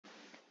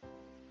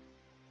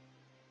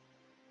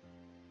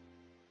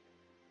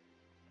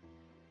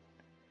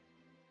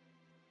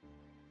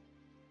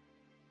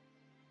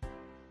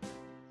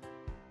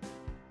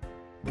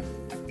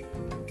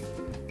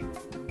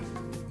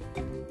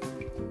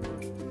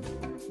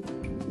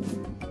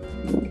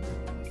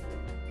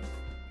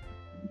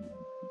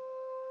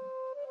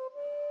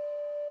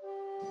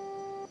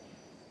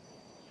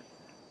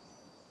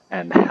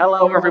And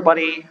hello,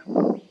 everybody.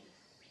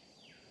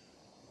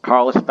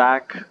 Carl is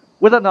back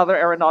with another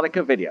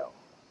Aeronautica video.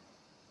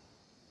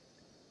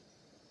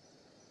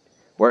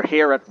 We're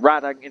here at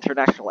Radang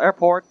International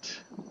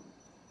Airport,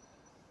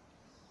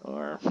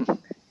 or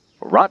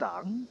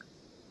Radang,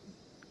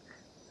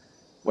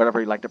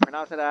 whatever you like to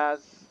pronounce it as.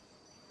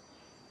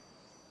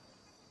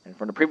 And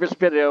from the previous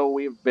video,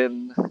 we've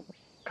been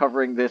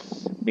covering this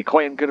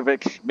Mikoyan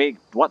Gurevich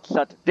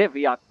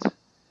MiG-29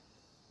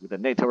 with a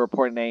NATO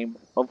report name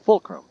of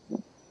Fulcrum.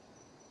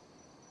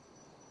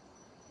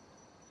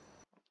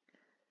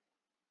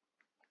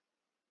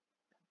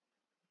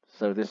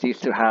 So this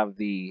used to have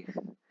the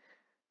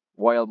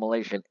Royal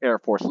Malaysian Air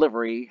Force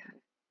livery,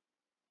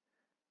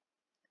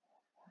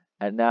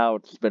 and now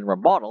it's been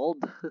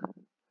remodeled.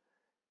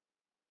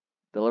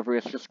 The livery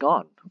is just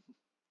gone.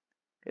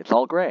 It's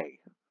all gray.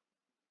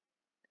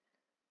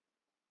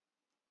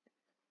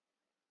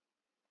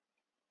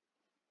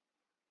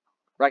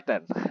 Right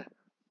then.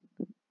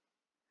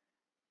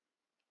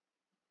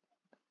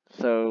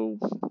 So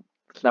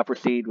let's now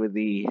proceed with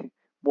the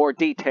more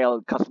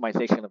detailed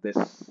customization of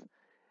this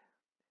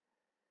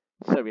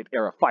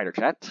Soviet-era fighter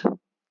jet.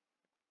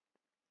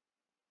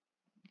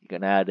 You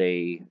can add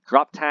a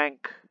drop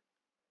tank.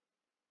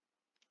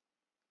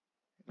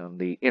 On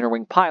the inner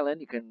wing pylon,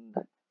 you can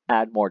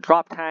add more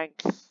drop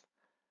tanks,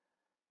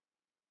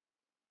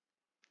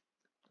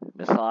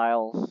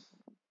 missiles,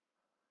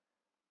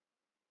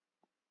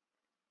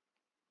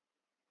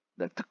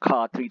 the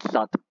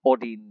Ka-3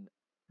 Odin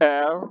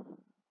Air,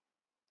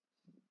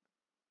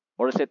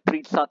 or is it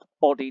 3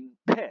 Odin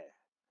P?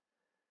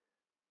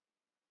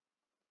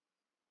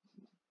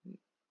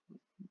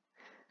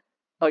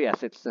 Oh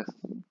yes, it's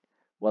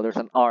well, there's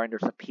an R and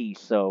there's a P,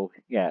 so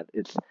yeah,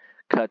 it's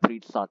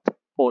Ka-3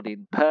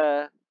 Odin P,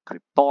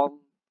 Krypton.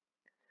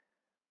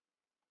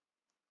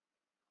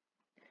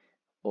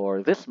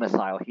 Or this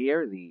missile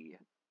here, the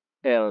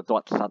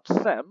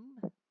Aeronautica.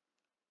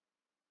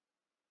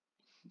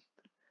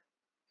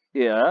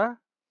 Yeah,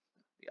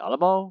 the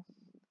Alamo.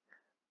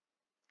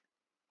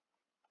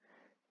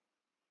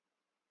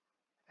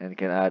 And you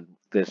can add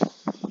this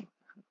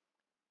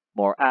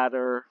more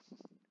adder.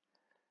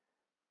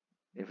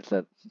 If it's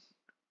a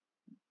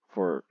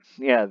for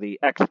the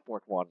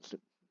export ones.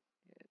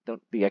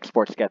 Don't the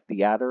exports get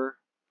the adder?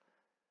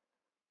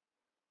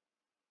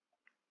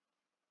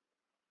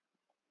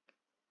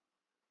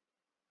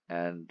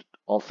 And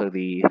also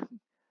the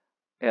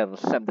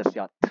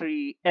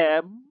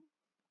M73M,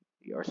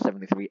 or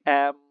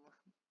 73M.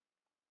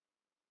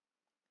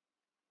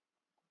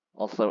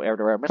 Also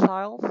air-to-air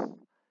missiles.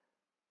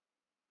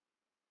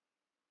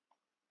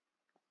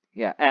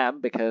 Yeah,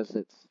 M because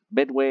it's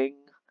mid-wing,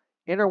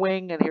 inner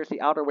wing, and here's the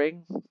outer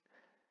wing.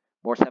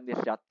 More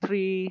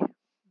 73,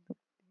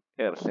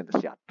 Air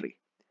 73.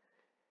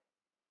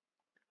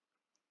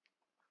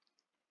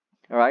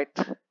 Alright.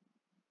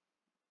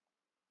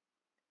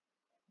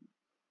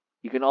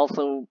 You can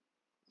also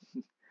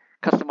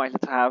customize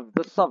it to have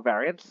the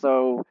sub-variants,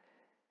 so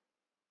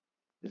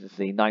this is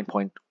the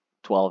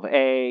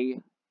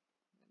 9.12A,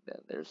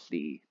 then there's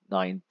the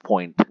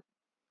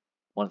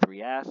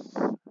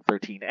 9.13S,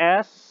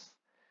 13S,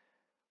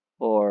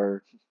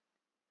 or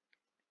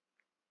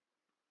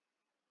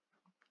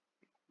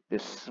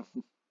this.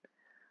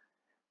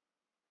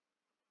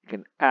 You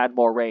can add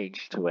more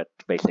range to it,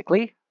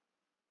 basically.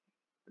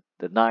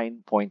 The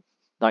 9.19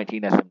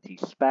 SMT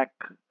spec.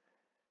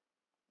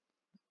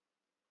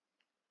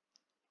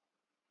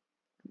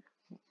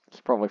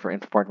 It's probably for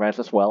infrared advance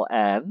as well,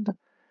 and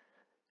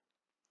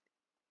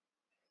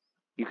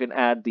you can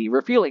add the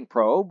refueling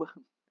probe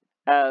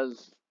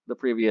as the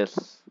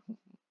previous.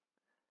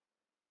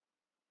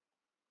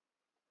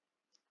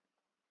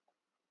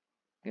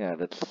 Yeah,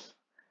 that's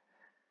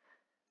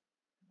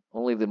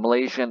only the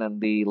Malaysian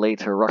and the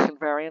later Russian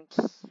variants.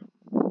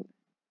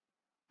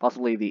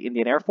 Possibly the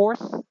Indian Air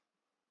Force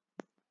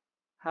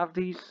have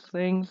these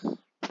things.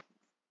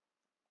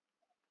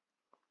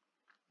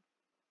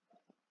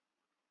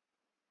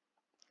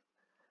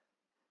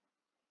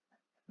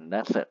 And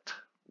that's it.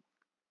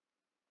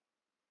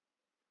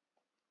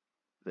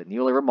 The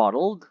newly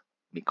remodeled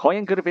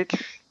Mikoyan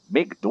Gurevich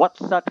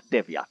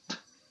MiG-29.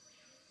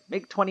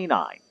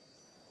 MiG-29.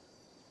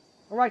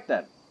 Alright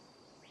then.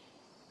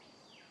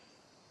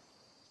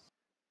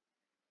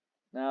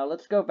 Now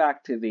let's go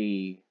back to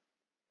the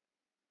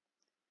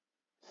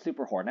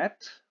Super Hornet.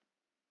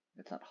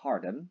 It's at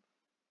Harden.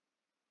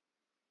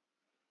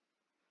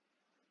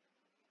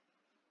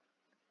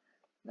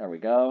 There we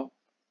go.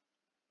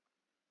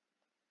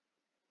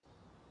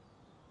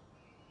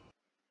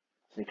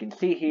 So you can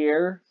see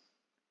here,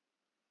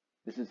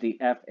 this is the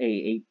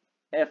F18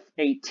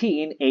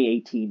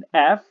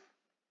 A18F.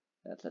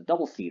 That's a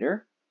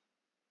double-seater.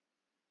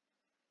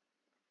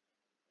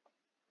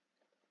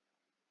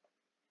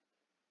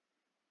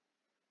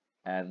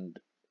 And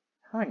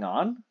hang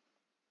on.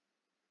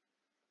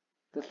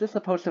 Is this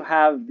supposed to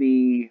have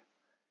the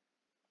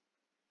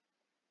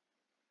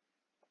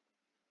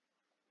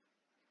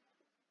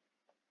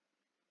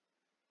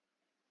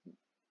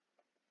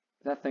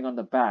that thing on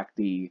the back,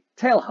 the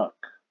tailhook.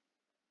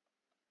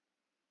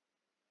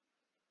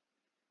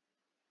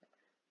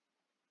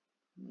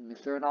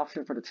 Is there an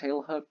option for the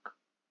tailhook?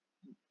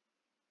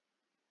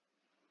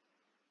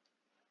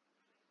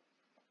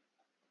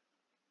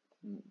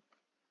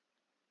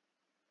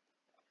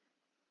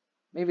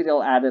 Maybe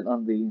they'll add it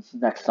on the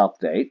next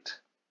update.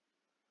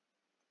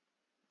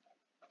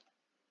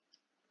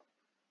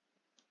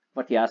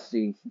 But yes,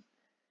 you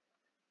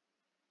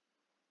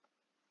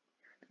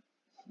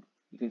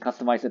can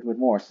customize it with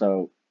more,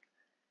 so...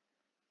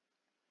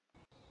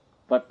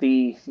 But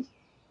to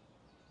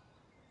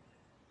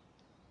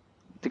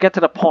get to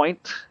the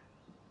point,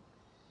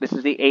 this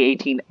is the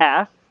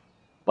A-18F,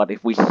 but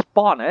if we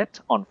spawn it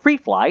on free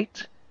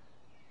flight,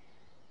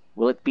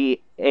 will it be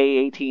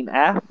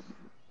A-18F?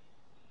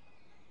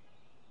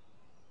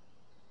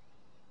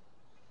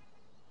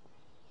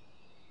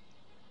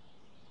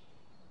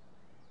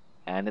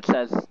 And it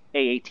says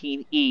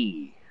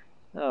A-18E.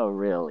 Oh,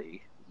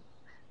 really?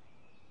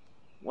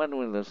 When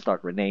will they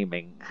start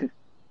renaming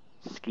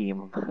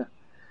scheme?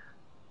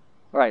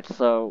 Alright,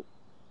 so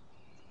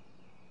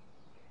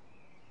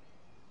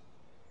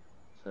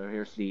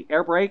here's the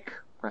air brake,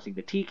 pressing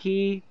the T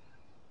key.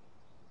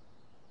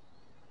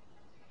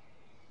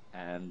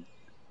 And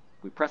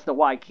we press the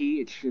Y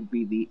key, it should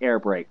be the air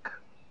brake.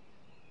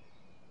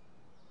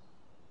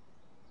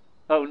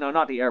 Oh, no,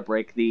 not the air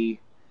brake, the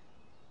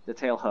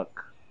tail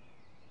hook.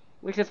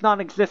 Which is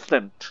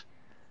non-existent.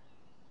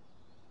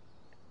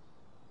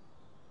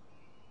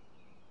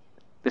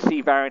 The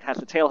C variant has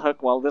a tail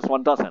hook, while this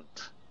one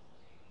doesn't.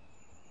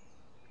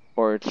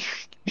 Or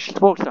it's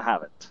supposed to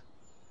have it.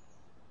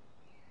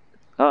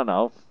 Oh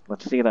no,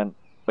 let's see then.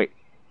 Wait,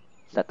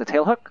 is that the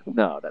tail hook?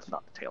 No, that's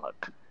not the tail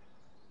hook.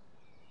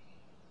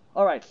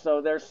 Alright,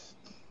 so that's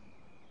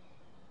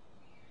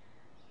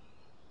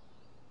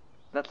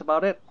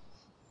about it.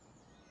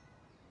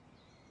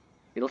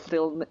 It'll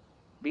still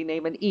be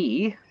named an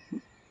E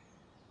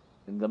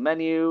in the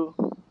menu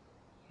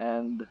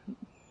and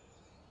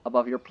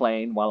above your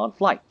plane while on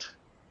flight.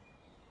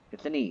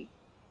 It's an E.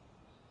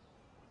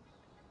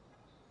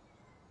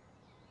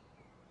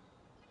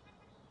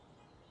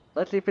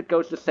 Let's see if it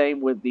goes the same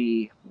with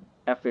the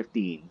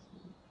F-15.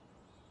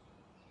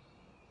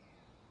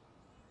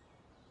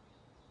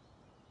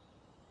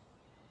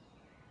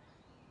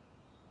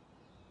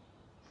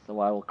 So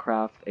I will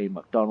craft a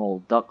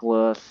McDonnell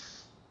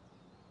Douglas.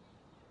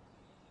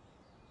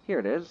 Here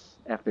it is,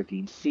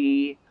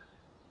 F-15C.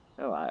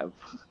 Oh, I have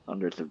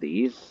hundreds of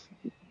these.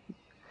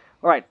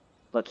 Alright,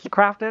 let's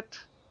craft it.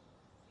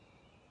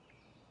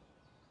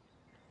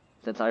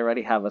 Since I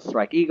already have a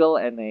Strike Eagle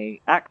and a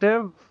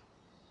active,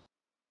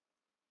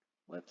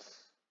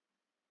 let's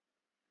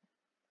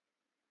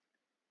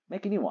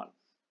make a new one.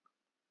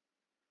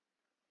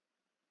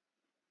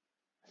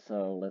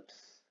 So let's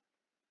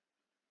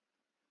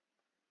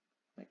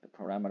make the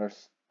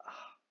parameters.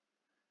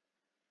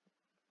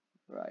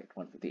 Right,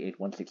 158,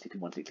 162,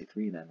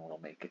 163, then we'll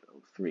make it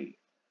 03.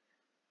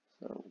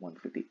 So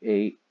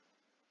 158.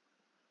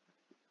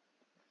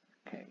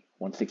 Okay,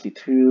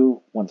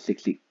 162,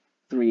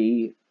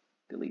 163,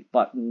 delete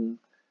button.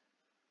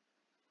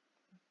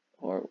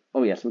 Or,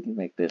 oh yes, we can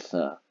make this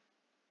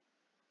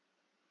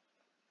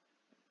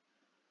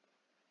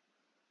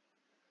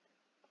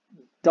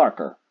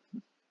darker.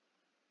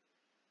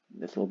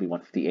 This will be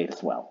 158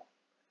 as well.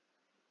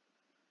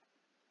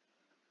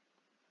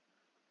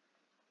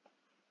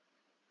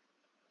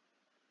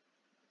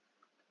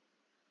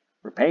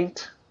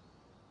 Repaint.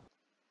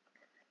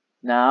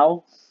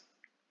 Now,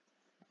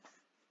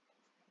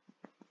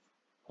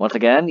 once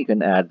again, you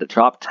can add the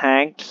drop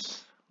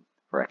tanks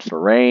for extra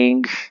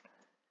range.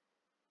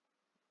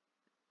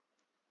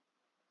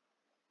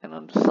 And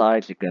on the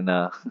sides, you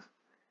can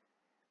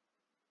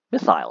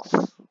missiles.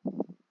 And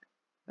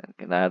you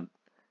can add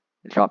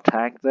the drop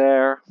tank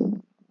there.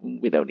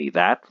 We don't need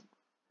that.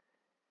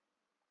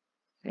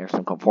 There's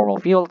some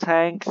conformal fuel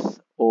tanks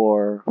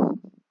or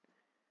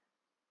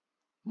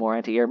more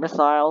anti-air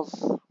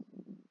missiles.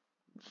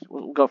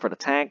 We'll go for the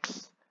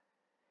tanks.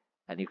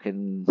 And you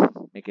can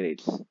make it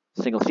a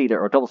single-seater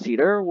or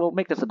double-seater. We'll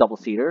make this a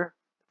double-seater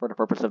for the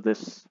purpose of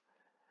this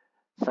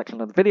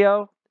section of the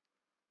video.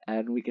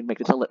 And we can make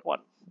this a lit one.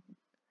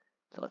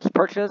 So let's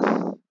purchase.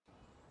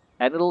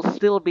 And it'll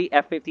still be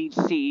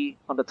F-15C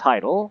on the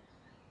title.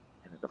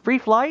 And in the free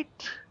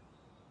flight,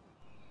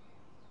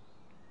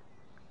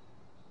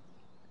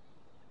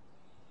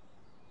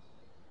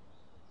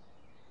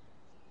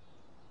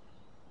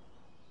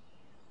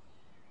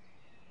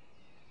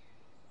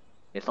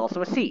 it's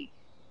also a C.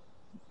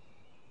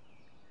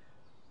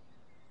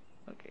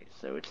 Okay,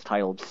 so it's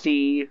titled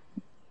C.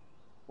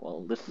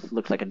 Well, this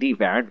looks like a D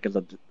variant because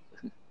of the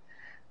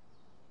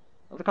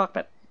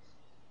cockpit.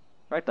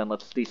 Right then,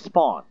 let's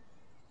despawn.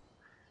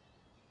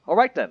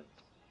 Alright then.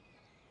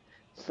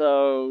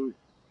 So,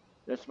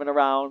 it's been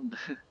around...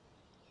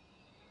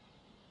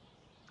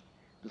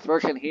 This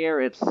version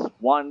here, it's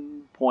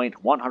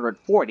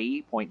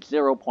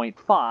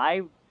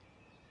 1.140.0.5.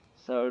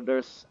 So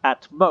there's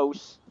at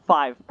most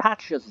 5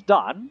 patches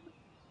done.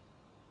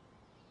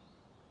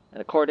 And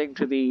according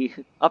to the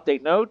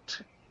update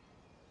note,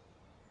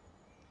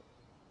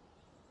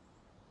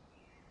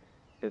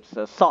 it's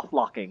a soft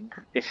locking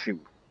issue.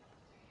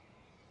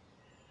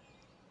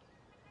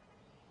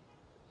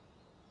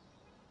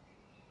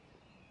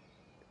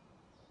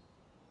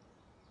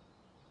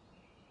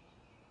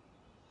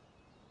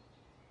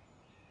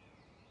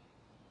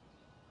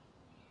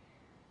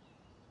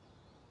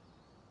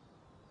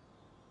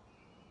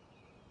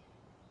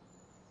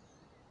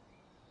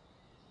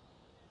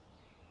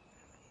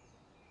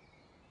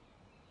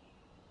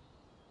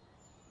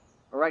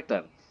 Alright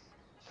then.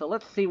 So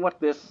let's see what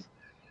this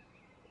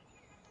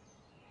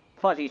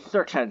fuzzy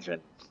search engine.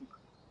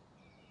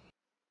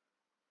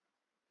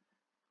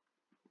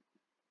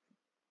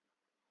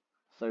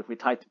 So if we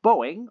type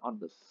Boeing on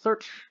the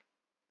search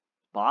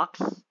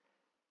box,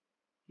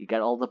 you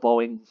get all the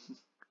Boeing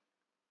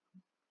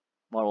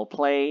model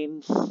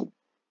planes.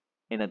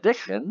 In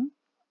addition,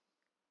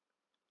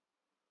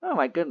 oh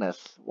my goodness,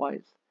 why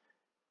is...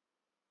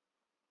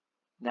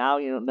 Now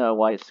you don't know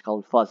why it's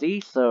called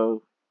fuzzy,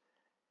 so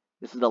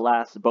this is the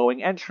last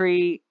Boeing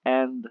entry,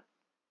 and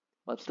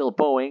well, it's still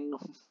Boeing.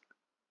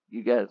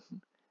 You get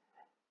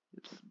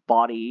its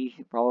body,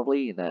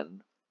 probably, and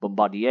then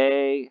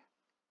Bombardier,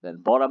 then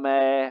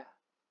Borame,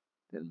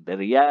 then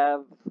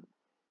Beriev,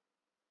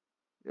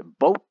 then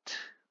Boat,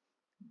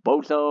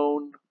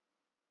 Boatone,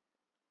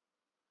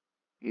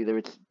 either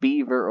it's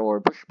Beaver or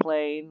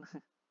Bushplane,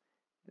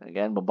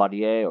 again,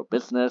 Bombardier or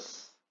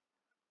Business.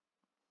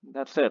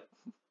 That's it.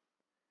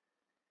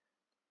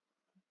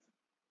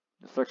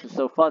 The search is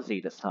so fuzzy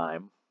this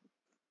time.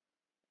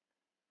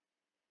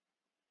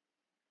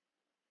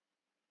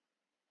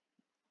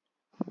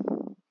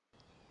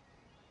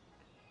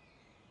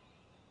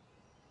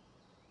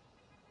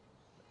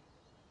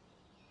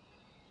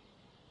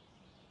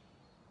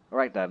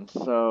 Alright then,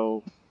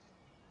 so...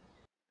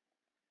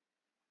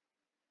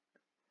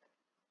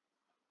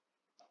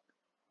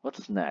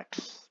 what's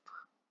next?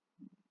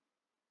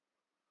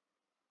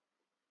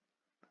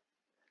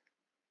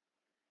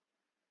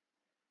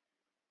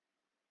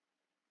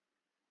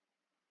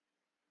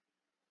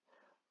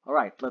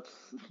 Alright, let's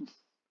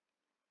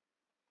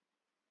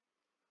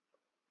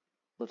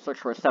search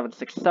for a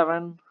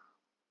 767,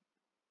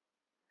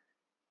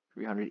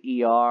 300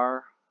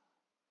 ER,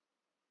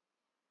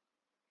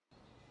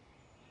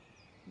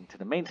 into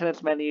the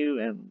maintenance menu,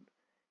 and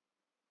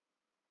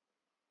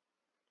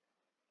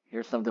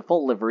here's some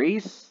default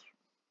liveries.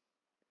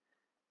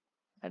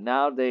 And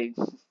now they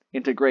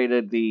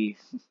integrated the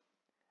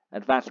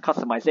advanced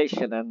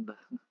customization, and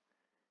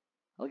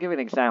I'll give you an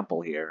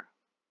example here.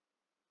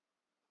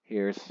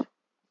 Here's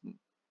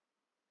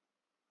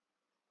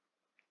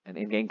an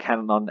in-game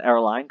Canon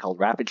airline called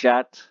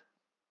Rapidjet.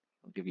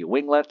 I'll give you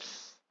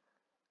winglets,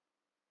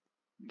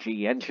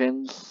 GE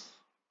engines,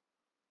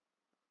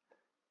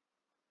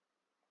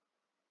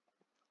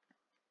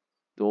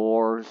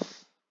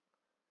 doors,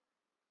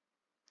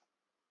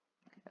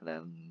 and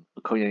then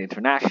Mikoyan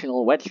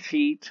International wedge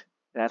sheet.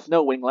 It has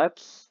no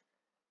winglets.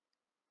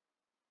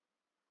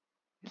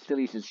 It still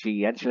uses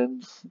GE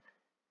engines.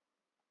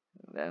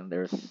 And then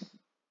there's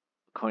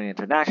Mikoyan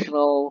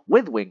International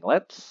with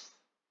winglets.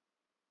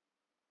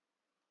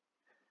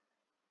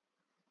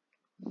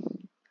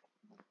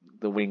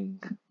 The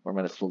wing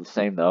format is still the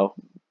same though.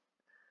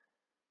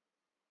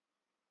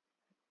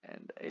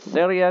 And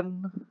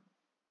Assyrian.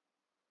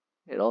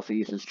 It also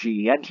uses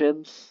GE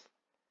engines.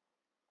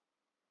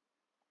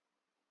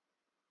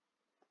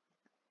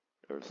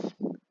 There's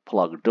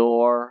plug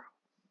door.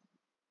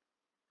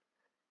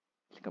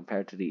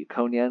 Compared to the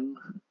Iconian,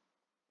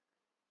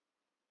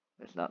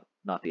 there's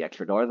not the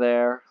extra door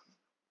there.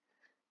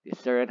 The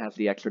Assyrian has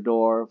the extra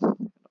door,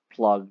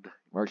 plugged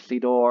emergency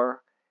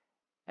door.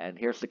 And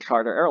here's the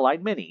Charter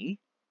Airline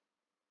Mini,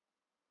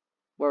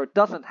 where it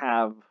doesn't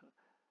have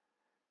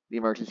the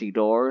emergency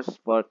doors,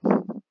 but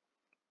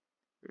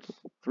there's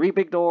 3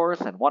 big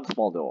doors and 1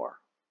 small door.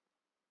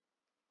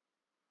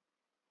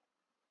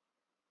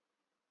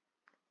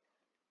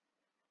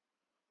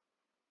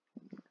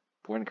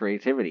 Born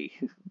creativity.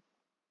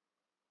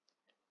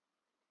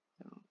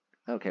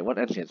 Okay, what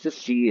engine is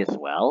this? GE as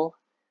well.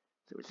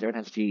 So Assyrian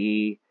has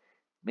GE,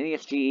 Mini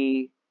has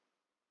GE.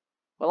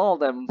 Well, all of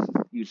them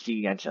use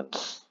GE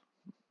engines.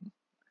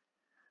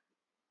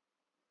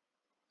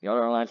 The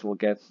other airlines will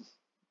get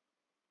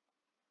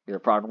either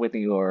Pratt &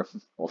 Whitney or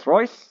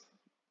Rolls-Royce.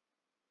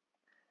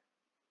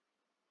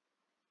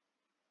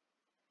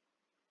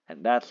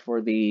 And that's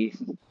for the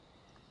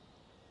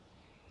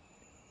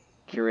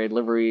curated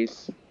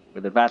liveries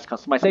with advanced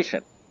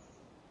customization.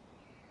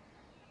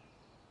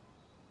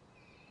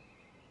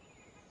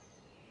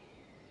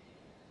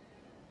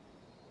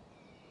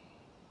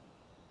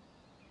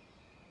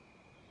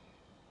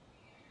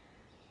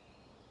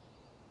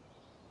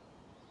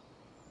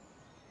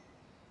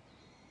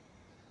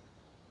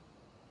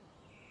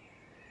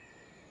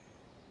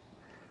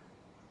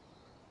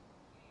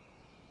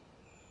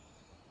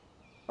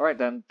 Alright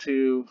then,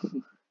 to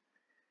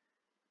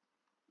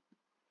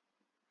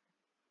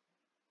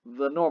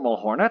the normal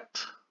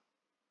Hornet.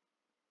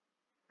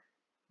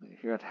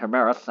 Here at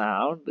Hemera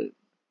Sound,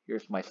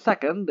 here's my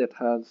second. It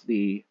has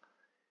the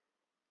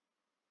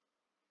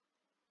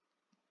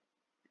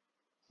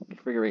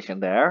configuration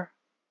there.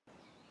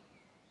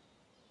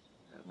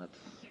 And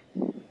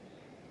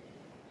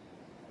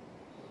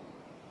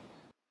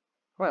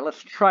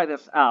let's try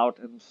this out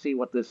and see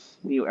what this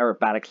new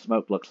aerobatic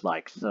smoke looks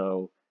like.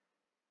 So,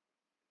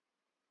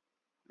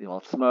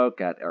 default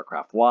smoke at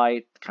aircraft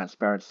white,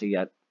 transparency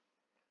at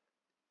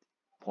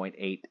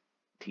 0.8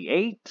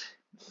 T8,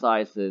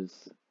 size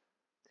is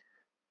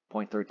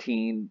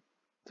 0.13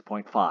 to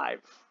 0.5.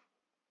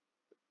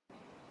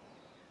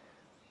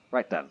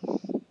 Right then.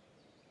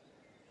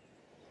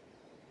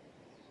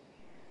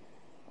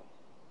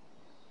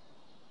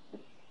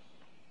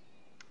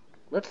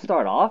 Let's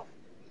start off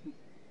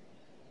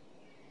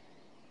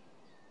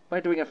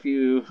by doing a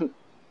few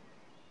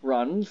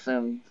runs,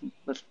 and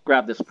let's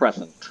grab this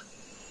present.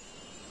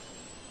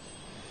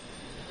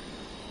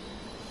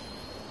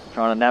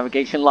 Turn on the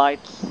navigation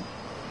lights.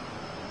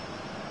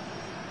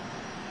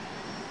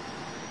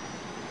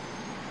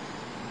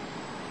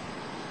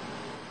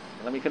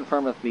 Let me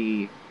confirm if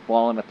the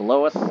volume at the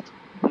lowest.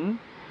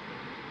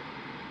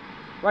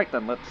 Right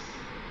then, let's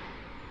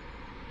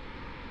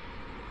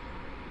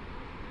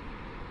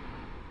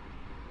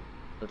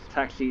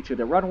taxi to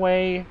the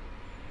runway.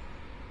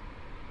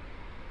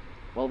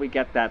 While we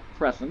get that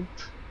present,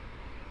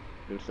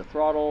 there's the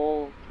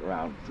throttle,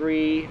 around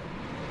 3.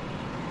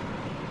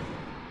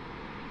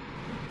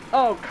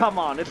 Oh, come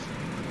on, it's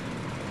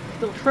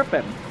still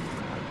tripping.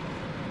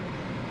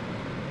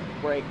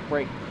 Brake,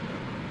 brake.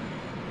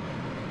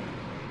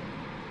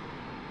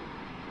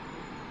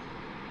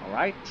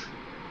 Alright.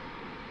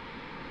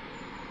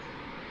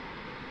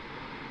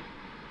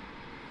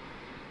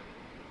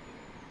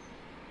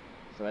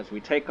 So as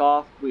we take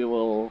off, we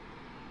will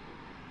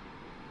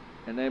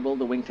enable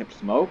the wingtip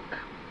smoke.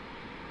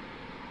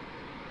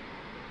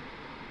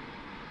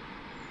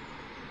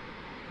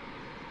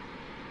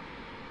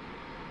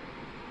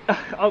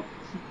 Oh,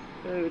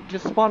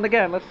 just spawned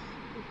again. Let's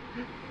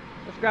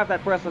grab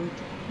that present.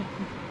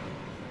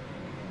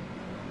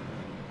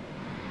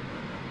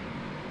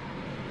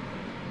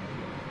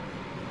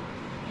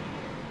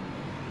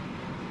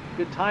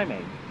 Good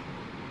timing.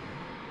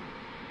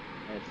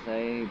 It's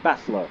a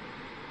Bachelor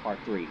Part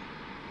 3.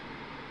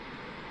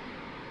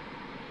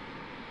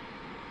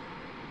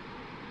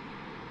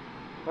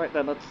 Right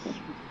then, let's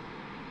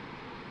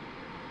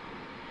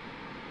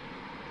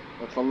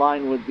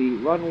align with the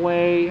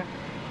runway.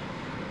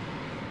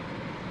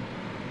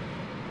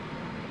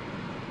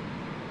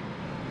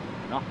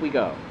 And off we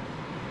go.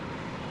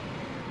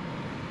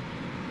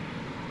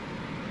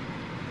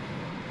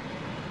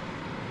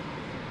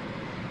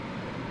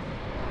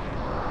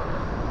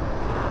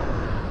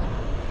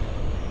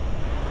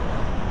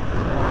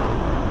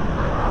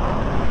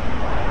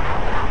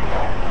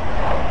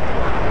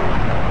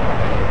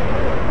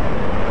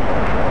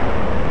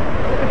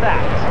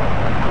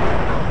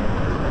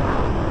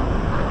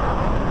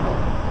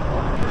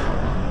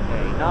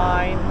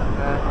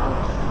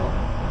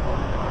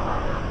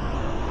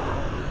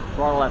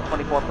 Throttle at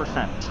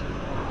 24%.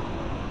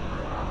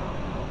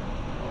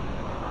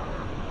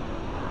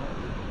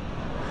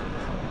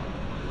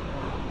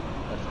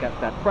 Let's get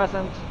that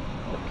present,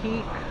 the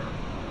peak.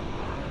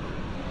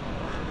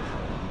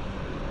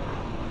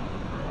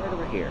 Right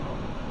over here.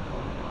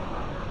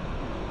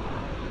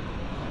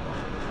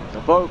 The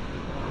boat,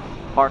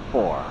 Part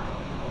 4.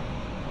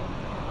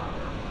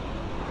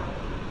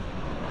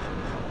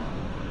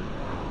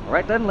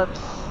 Alright then, let's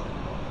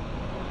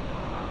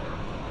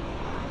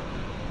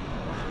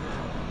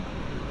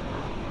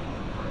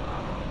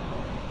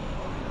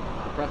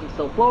present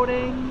still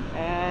floating,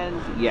 and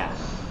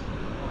yes.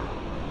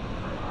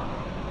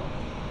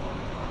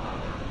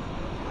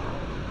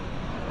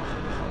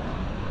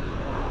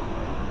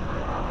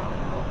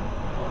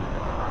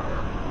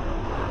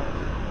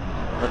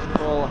 Let's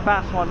pull a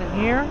fast one in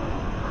here.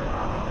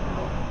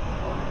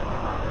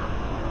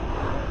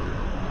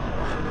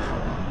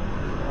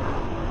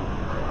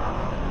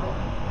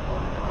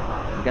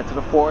 We get to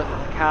the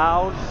 4th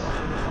cows.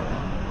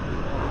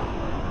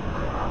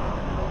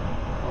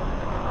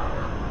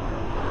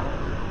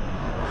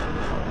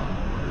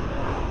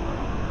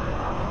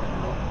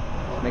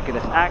 Make it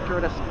as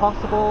accurate as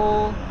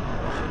possible.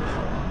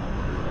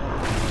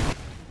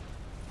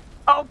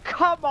 Oh,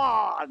 come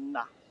on!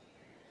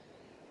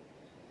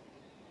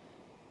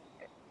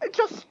 I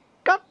just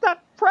got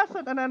that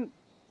present and then...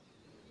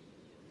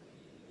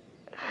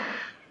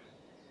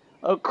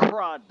 Oh,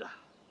 crud.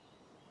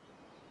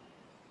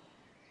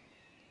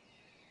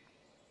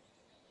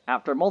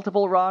 After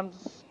multiple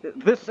runs,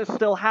 this is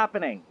still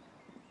happening.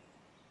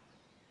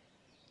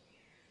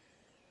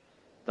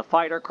 The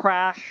fighter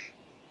crash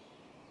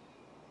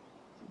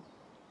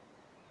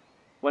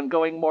when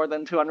going more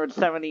than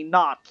 270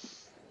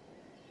 knots.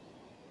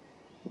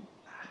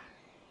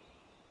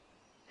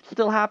 It's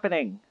still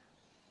happening.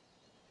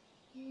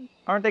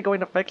 Aren't they going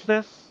to fix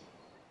this?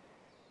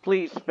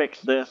 Please fix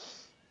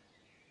this.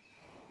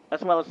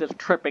 As well as this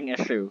tripping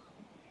issue.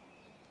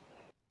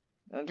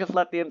 And just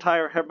let the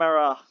entire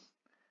Hemera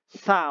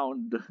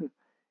sound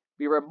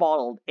be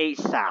remodeled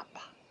ASAP.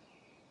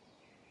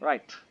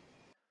 Right.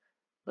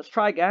 Let's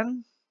try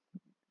again.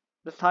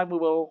 This time we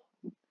will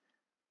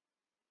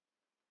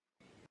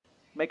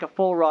make a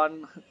full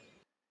run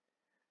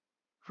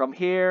from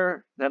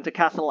here, then to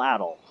Castle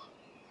Atoll.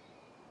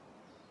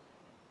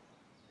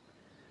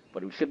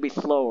 But we should be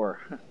slower.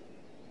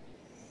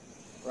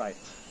 Right.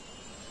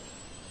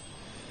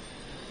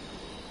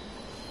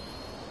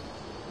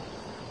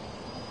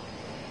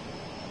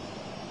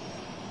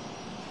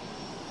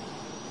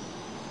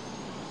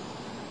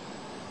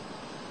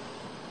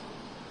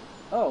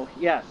 Oh,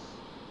 yes.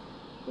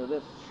 So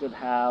this should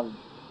have...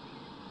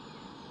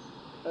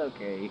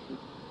 Okay.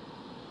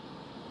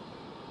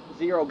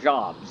 0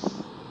 jobs.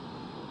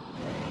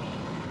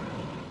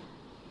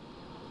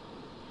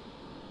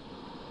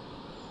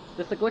 Is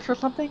this a glitch or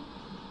something?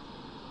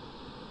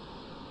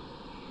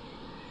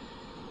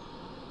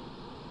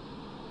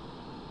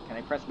 Can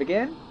I press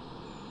begin?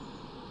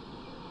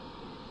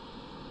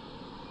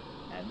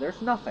 And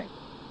there's nothing.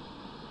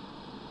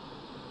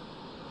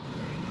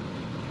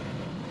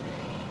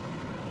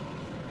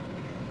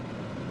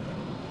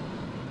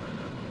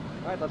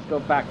 Alright, let's go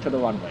back to the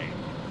runway.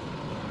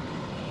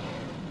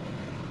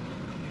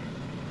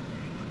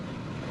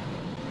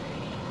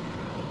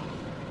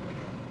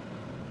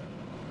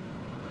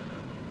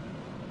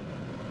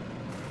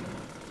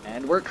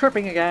 And we're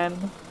tripping again.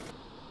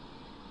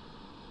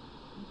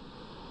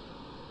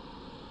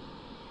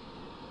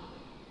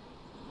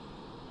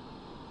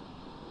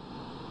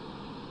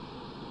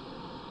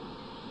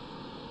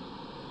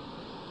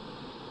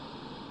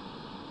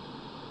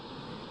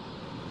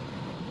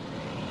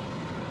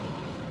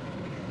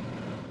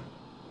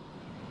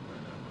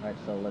 Alright,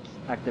 so let's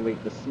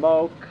activate the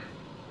smoke,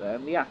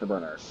 then the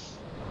afterburners.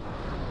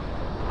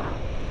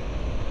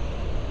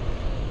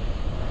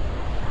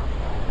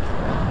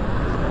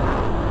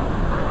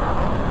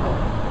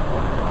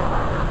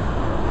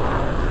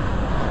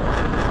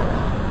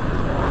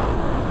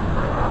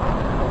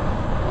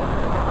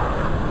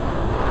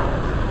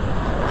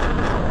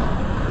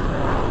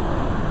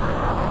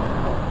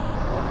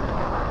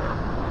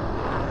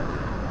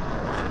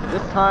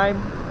 This time,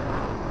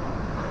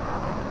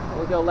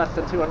 we'll go less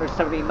than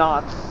 270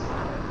 knots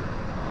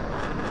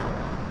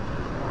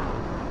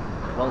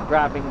while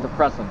grabbing the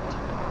present.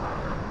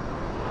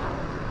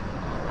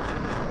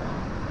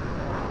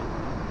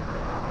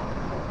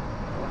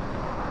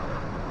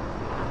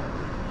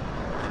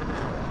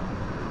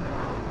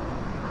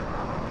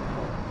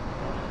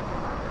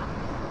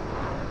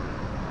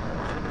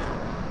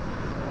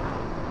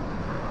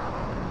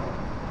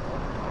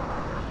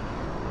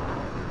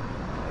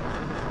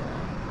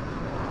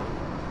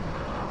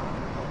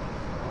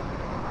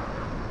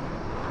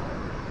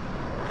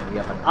 We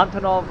have an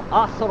Antonov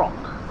A-40.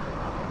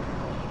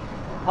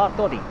 Part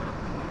 30.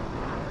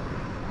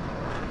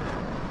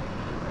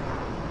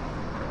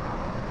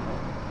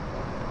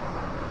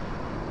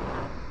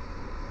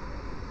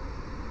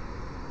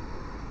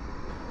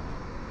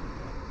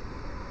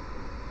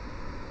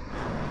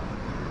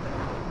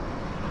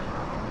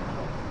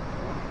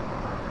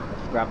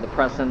 Let's grab the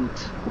present.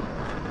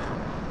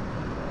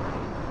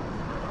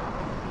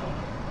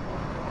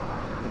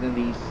 Within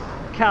the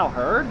cow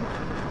herd.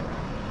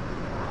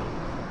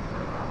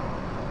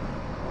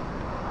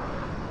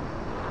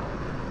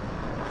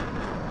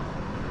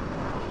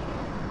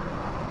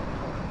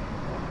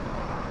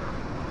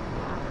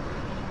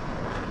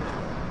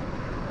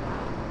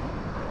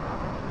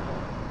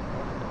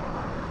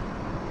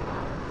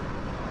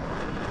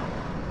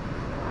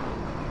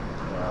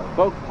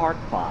 Boat Part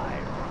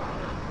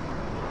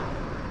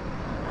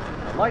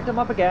 5. Light them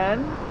up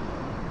again.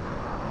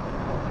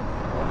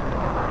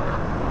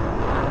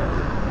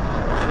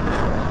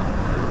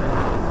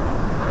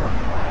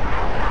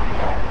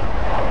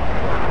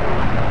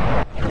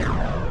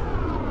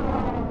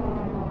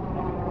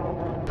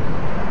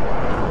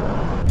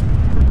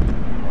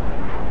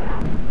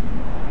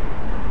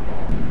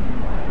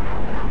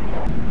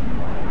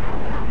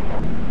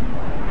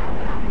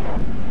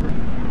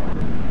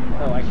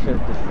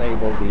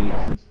 Disable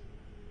the...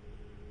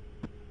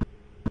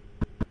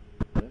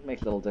 It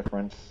makes a little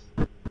difference.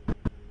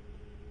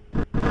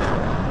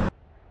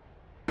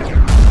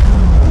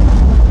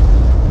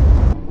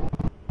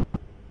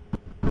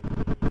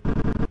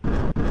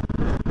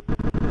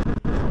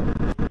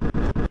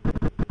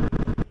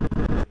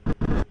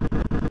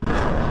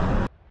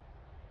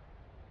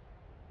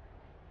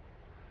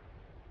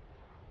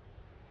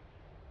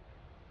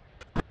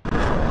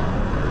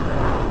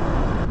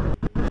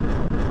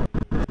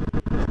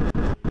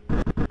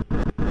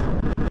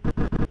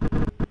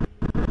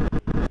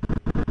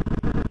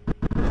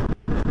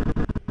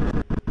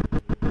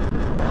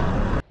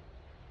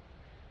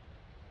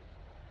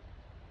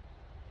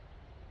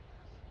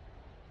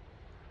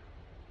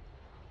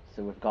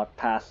 So we've got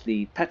past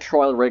the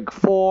Petrol Rig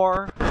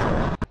 4.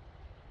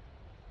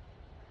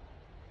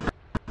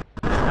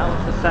 Now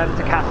let's descend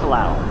to Castle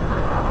Atoll.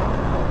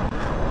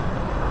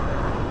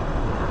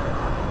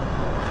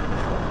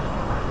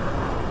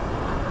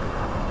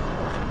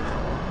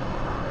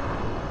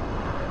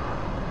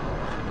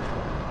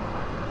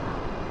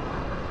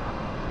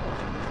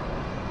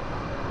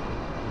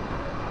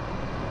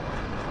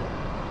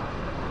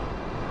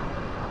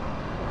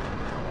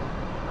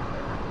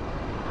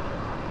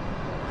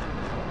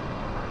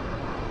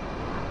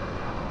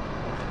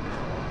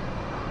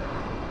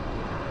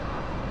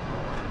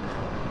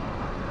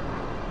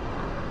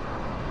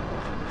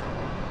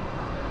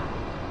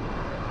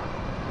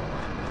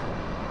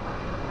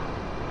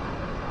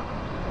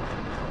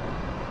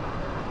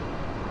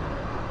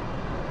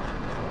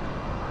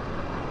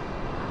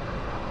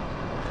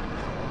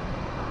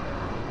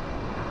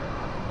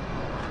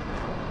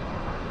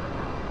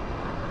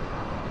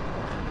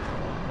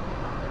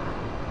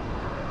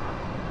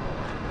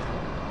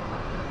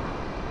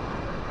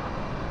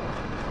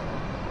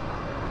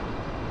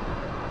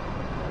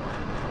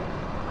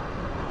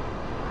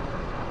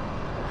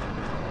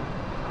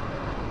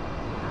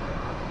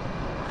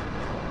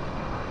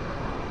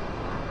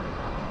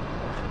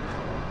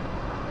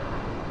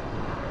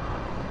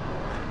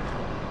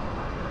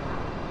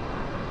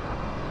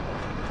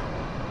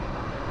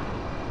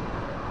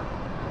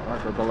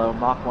 Never below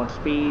Mach 1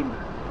 speed.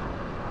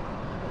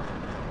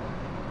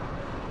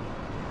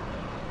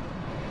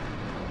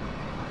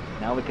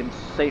 Now we can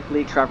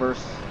safely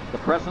traverse the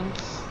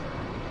presence.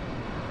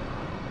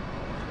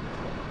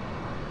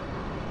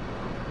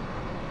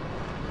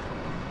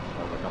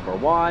 Over number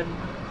 1.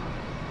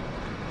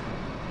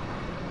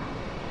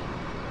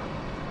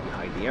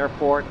 Behind the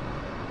airport.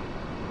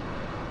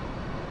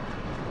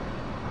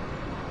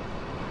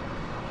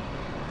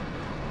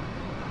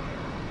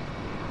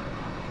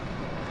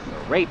 So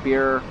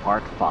Rapier,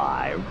 Part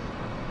 5.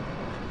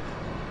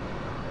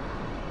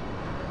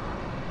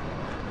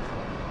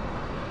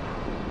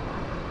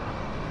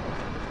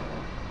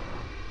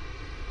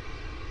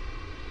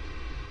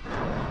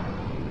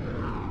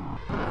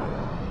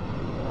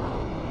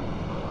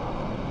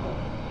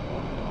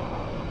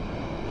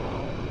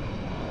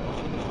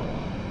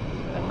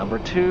 Number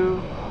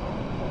 2.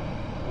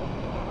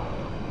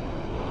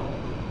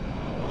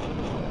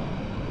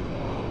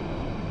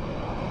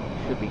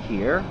 Should be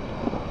here.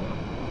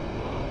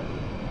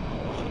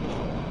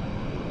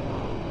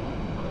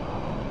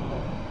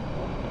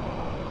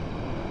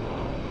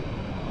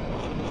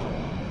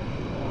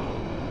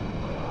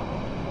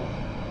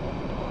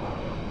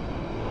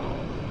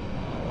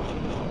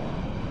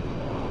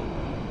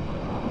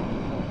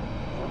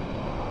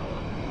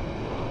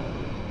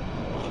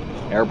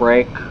 Air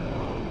brake.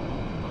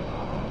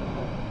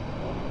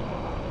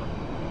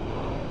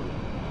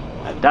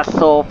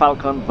 Dassault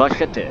Falcon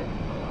Vachette.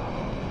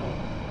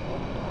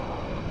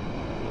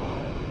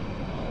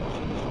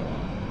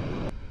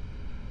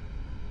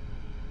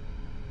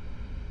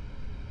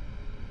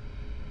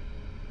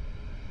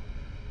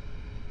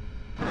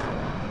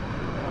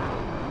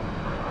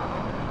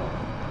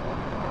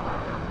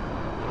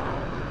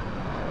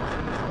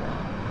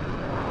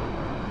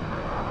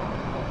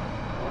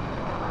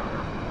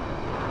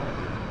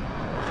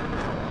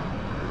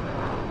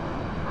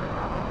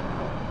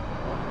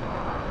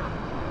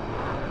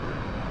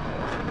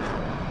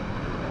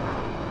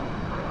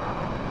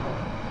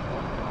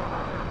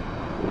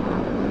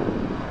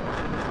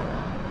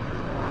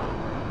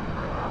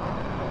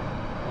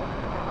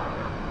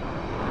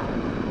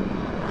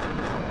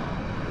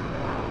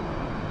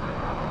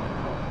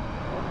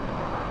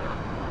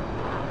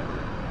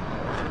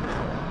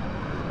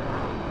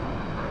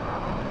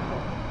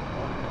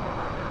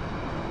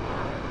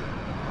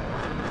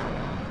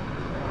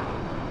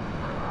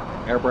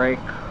 Air brake.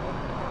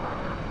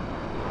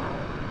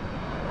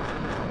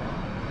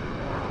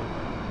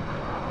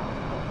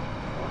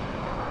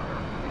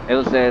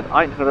 LZ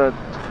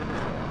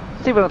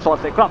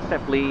 127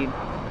 Kraftzeppelin.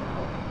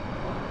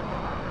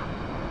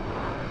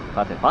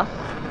 Warte, was?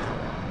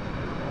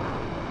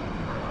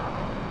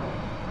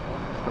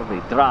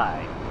 Probably 3,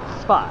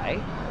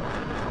 2.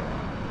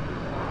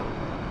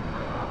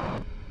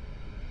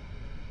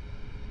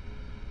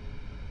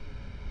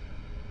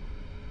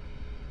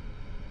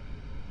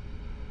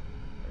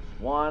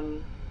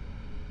 One,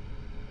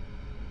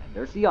 and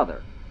there's the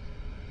other.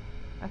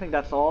 I think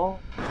that's all.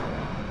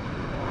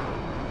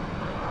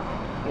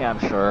 Yeah, I'm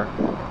sure.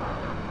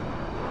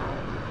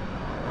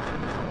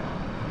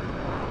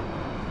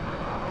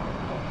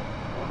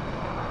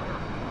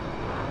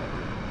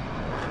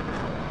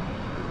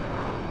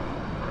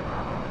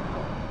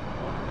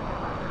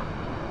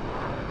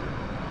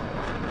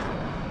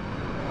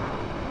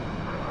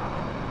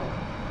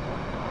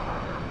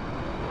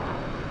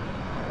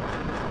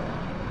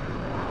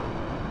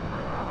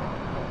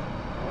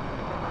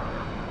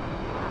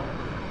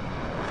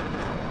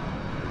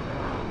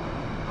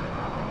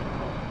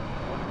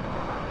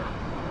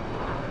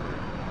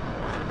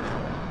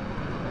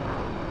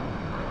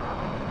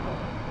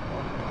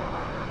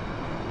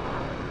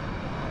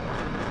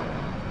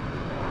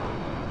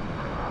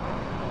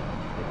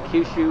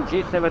 Kyushu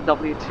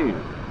G7W2.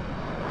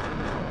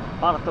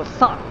 Barato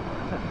Sun.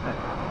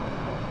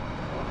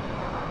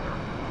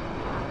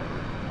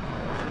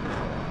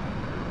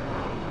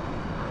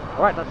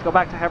 Alright, let's go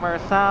back to Hemera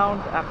Sound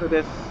after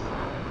this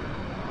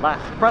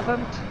last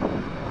present.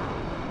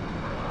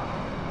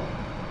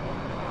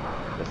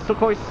 The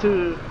Sukhoi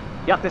Su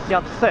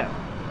Yatsen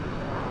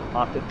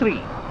after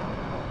 3.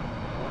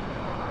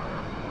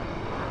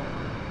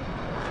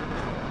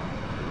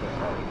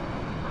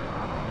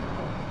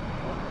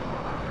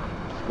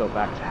 Go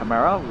back to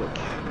Hemera, which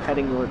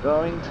heading we're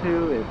going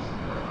to is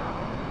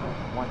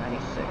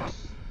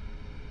 196.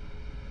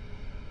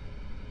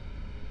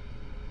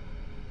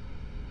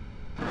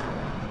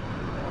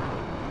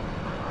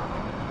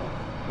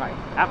 Right,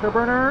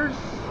 afterburners.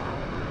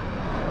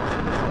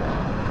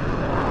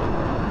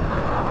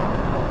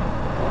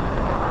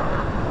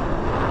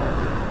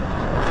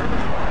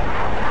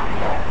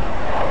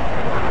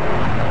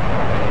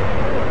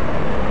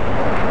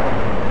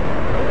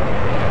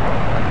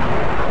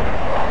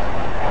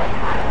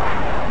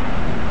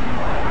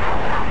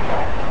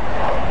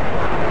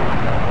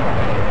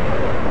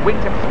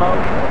 Wingtip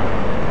smoke.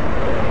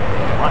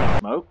 A lot of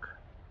smoke.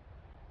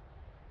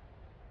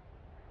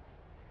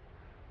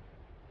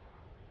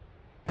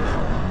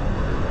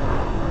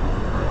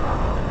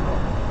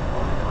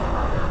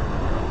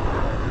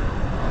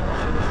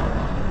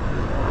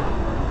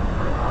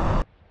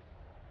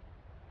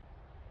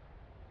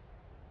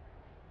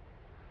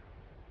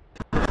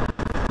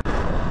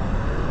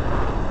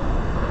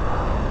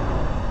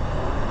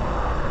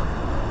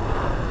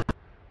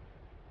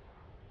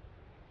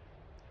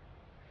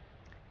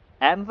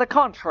 And the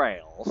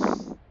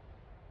contrails.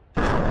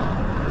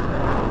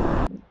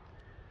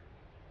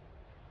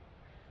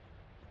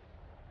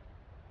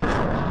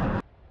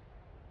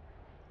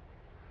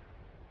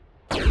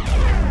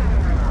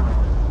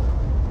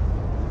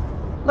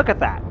 Look at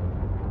that.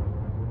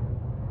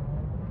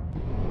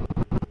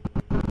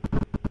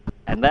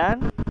 And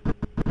then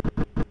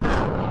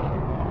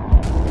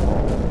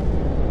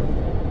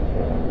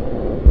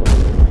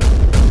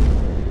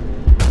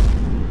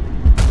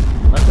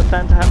let's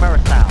ascend to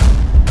Hemera Sound.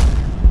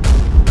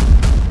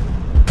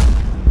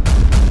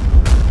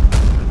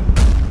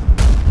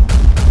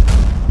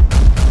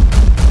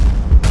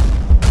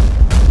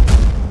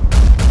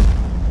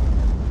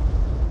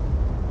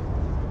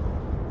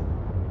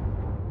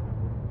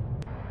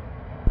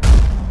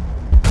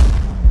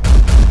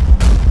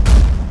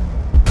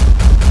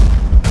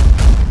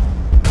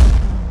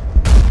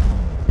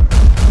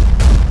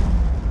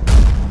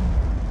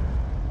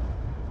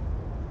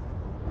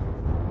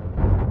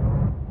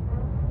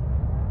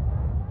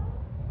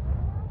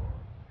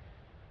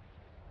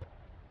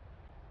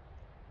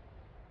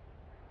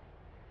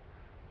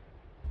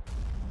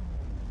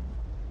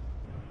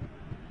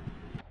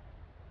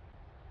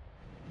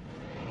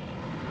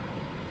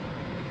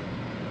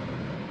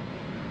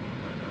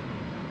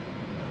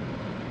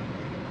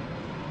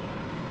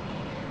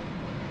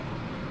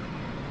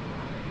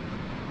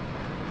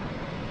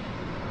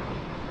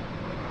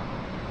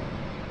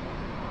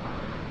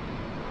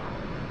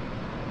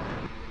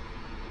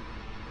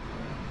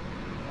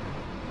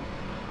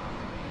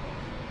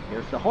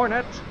 Here's the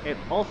Hornet. It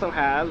also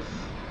has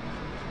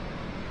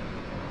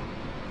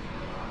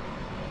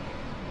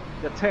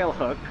the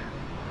tailhook.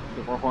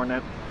 Super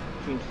Hornet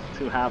seems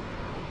to have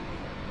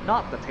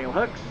not the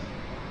tailhooks,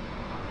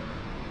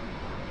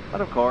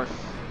 but of course,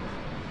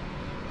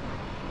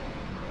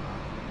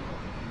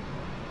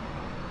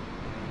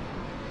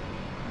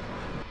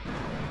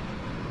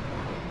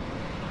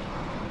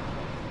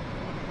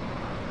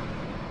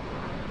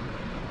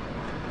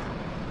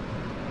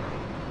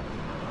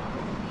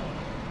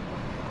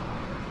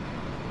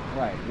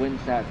 right,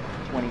 wind's at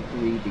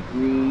 23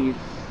 degrees.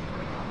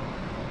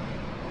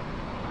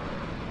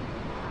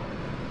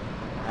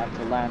 Have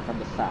to land from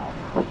the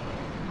south.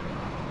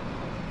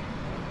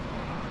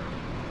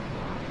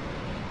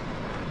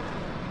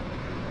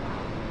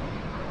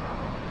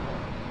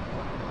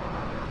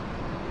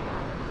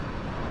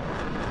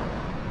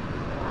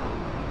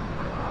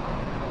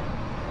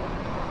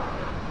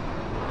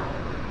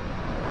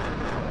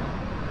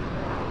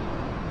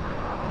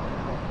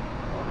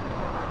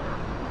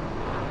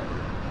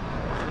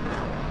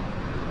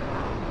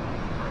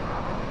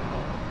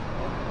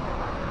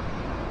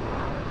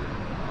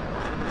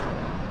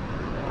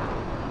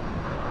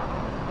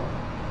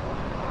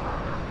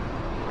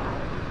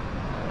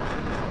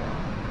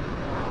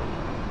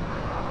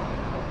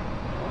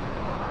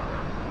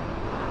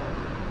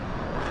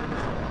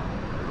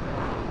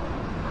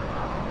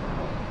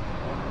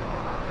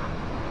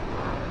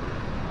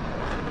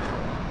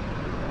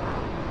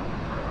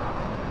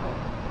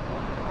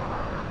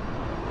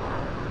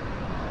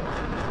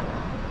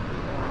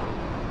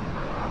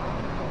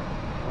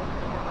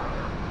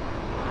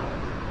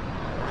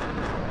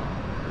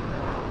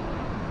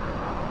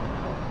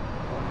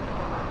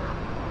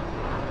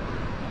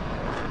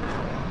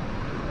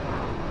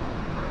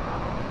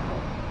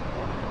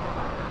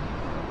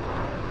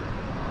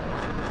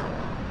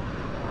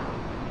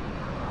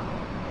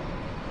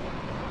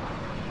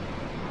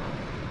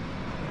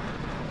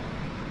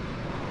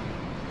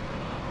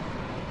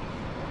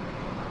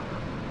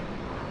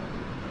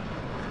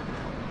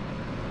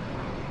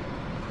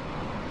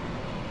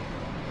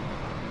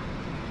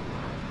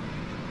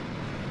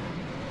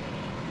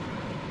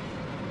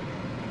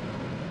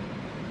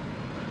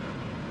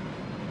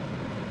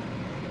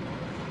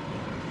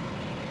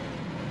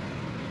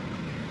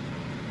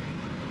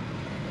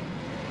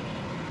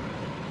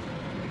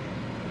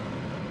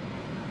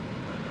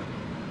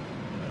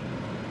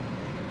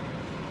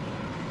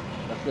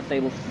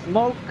 Disable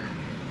smoke.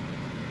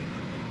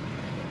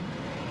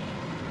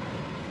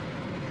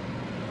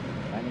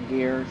 Landing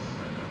gears.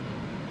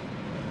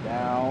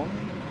 Down.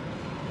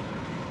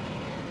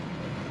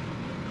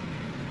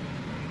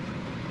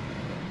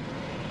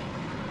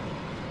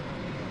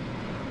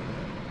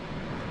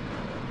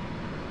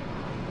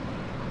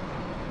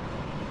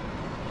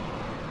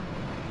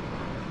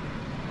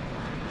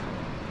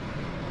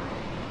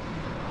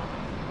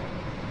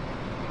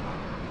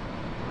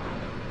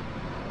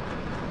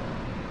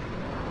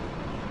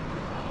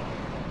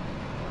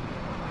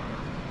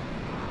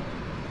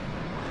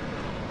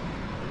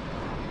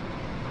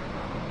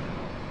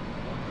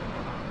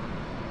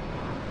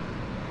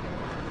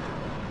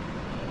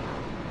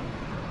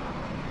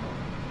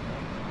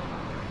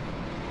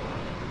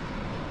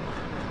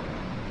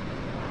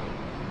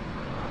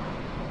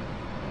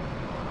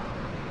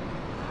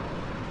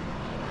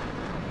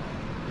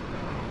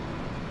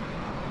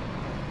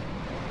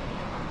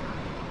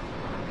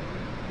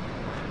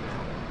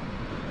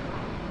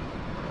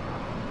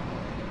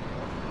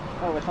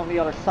 Oh, it's on the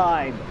other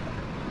side.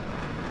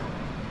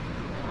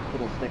 The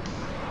fiddlesticks.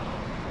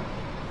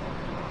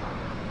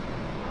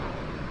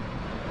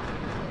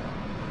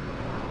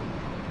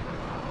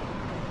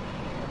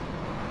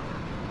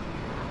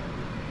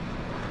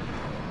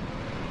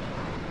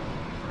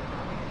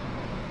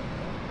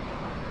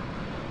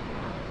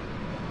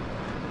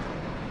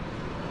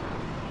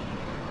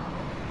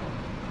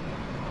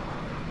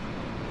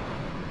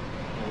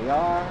 Here we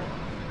are.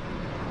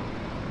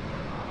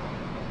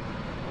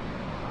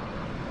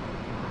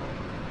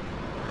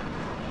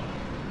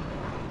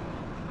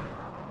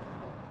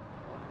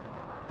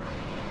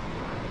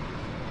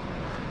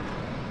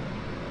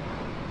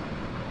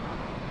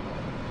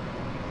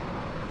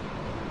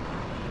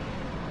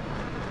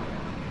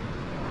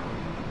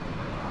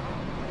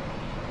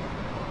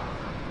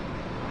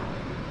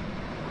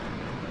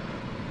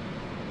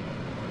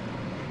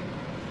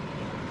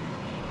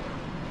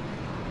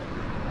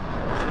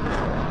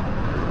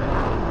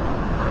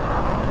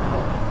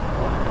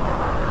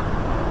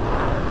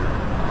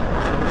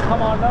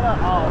 Come on, no, no.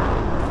 Oh.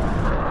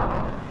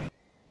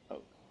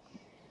 Oh.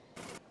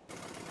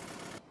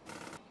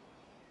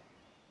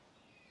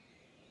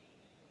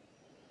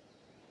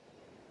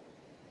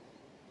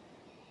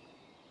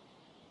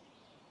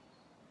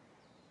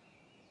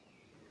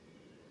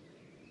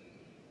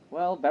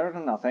 Well, better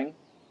than nothing.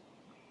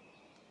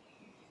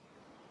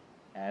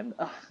 And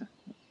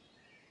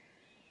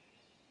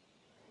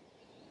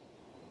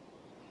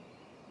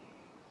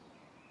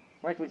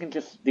right, we can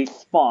just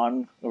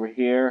despawn over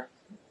here.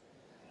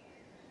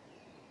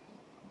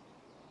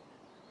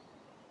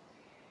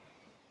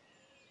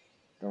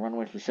 The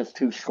runway is just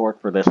too short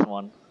for this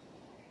one.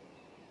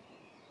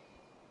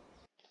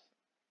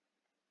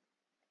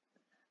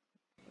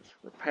 Let's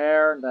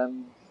repair, and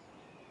then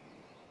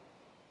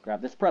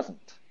grab this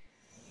present.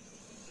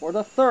 For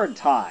the third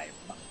time.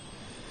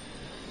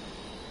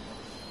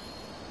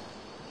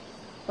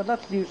 But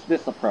let's use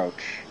this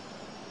approach.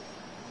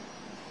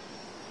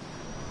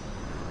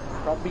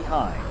 From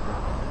behind.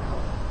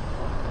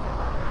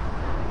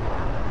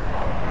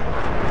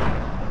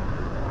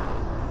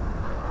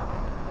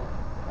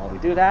 While we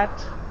do that,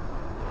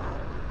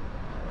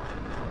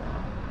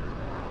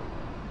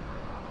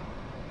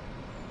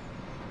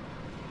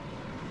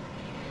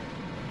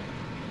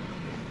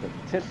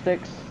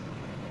 statistics,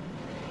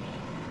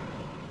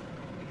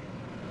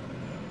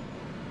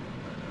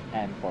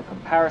 and for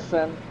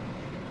comparison,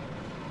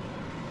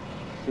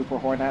 Super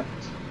Hornet,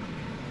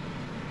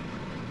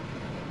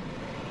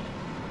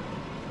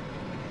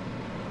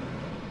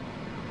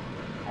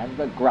 and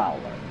the Growler.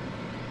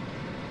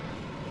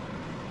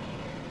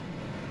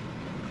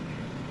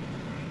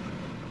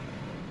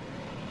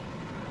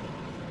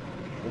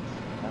 Oops,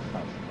 that's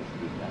not supposed to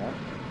be there.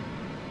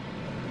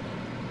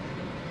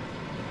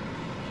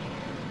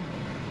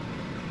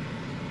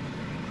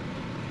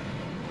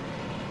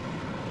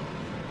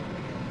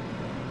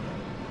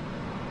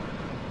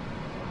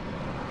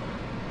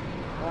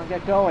 Come on,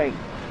 get going.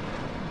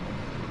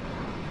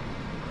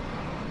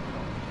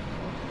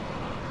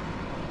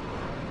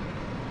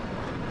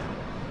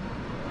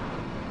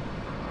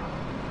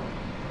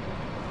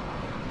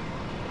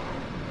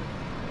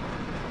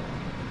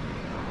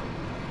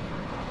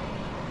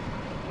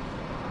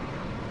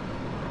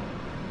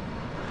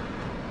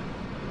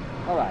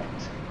 Alright,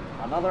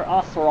 another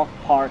Osorok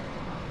part.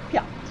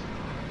 Yeah.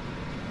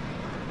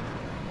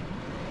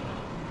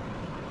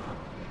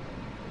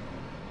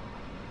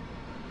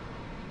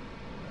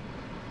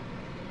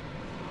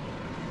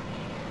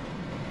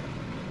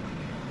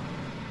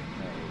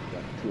 There we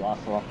got two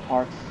Osorok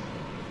parts.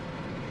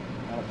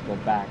 Now let's go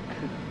back.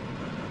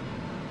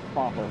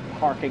 Proper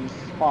parking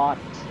spot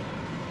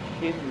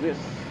in this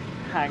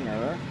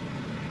hangar.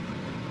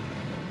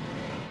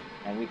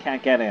 And we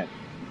can't get in.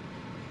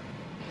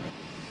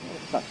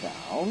 Shut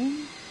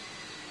down.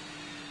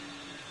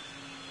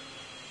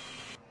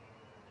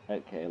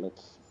 Okay,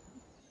 let's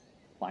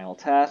final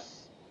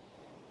test.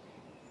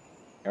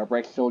 Air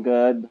brake still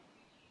good.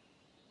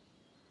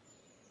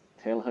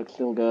 Tailhook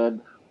still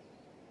good.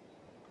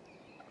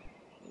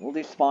 We'll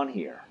despawn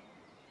here.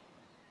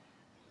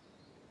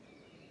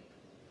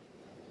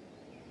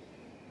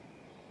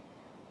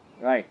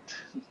 Right.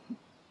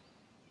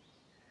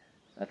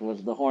 That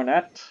was the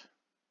Hornet.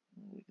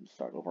 We can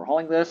start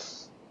overhauling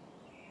this.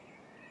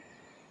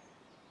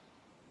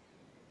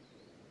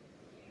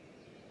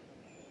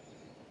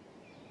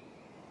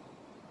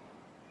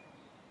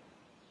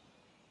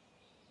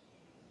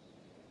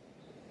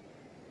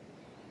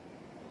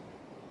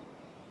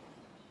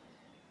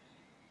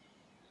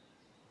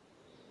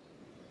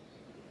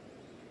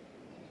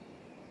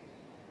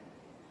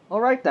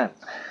 Alright then.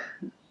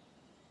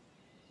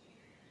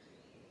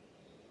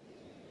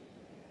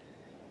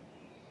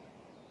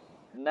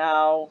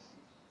 Now,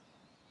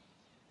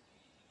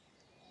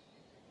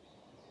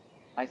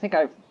 I think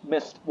I've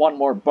missed one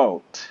more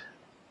boat.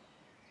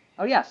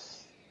 Oh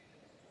yes,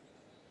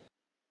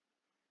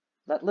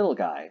 that little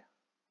guy.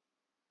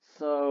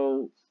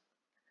 So,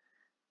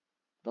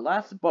 the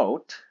last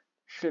boat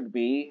should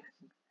be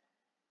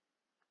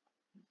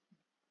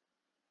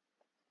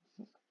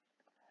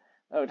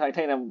Oh,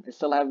 Titanium, you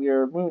still have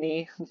your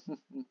Mooney.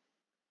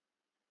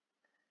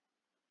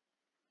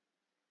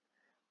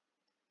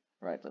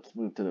 Right, let's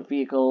move to the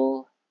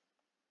vehicle.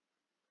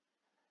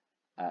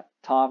 At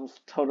Tom's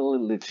totally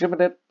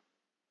legitimate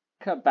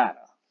cabana.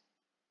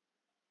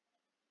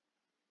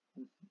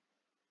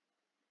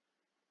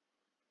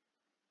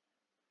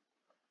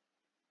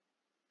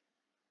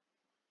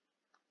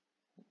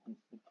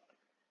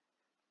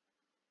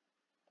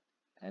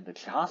 And the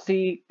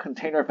chassis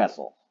container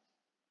vessel.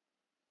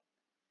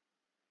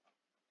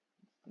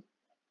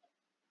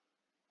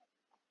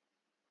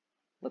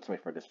 Let's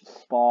wait for this to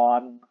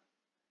spawn.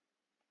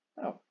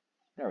 Oh,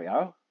 there we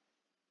are.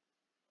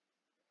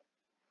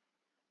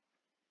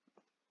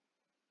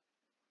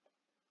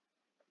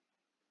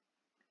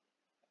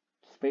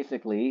 It's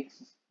basically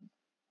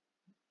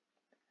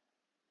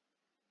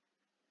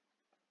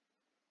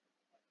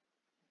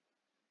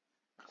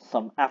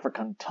some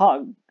African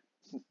tug,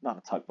 not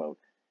a tugboat,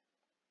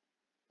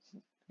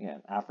 yeah,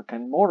 an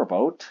African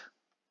motorboat.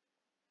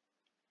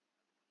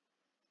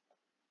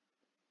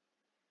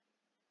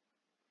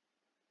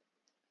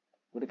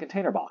 With a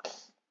container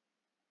box.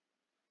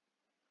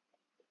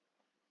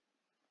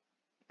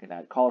 You can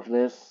add color to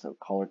this, so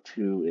color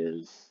 2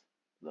 is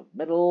the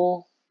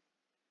middle.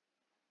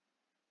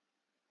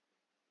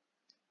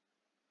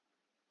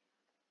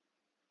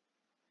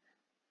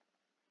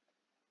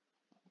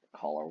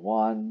 Color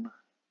 1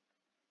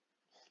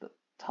 is the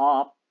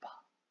top.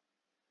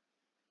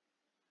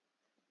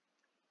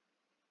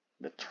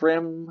 The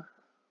trim.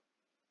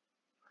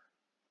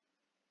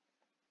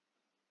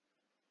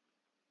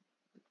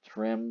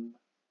 Trim.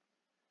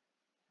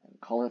 And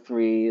color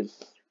 3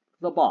 is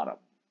the bottom.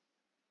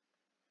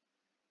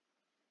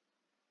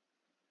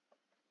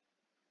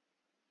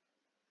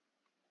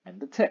 And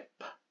the tip.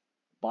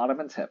 Bottom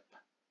and tip.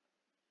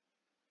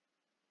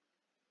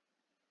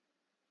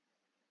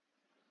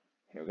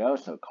 Here we go.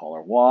 So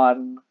color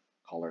 1,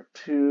 color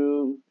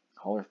 2,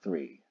 color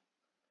 3.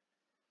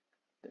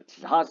 The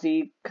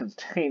chassis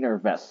container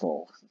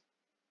vessel.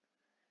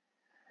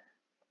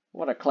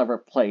 What a clever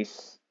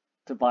place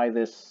to buy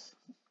this.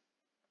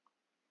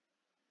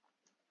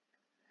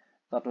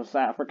 Thought it was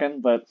African,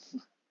 but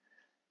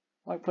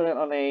why put it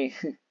on a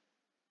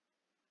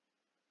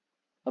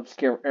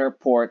obscure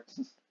airport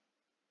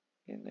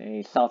in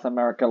a South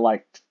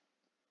America-like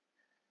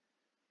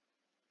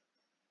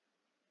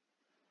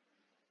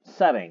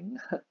setting?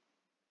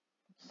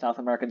 South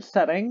American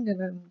setting, and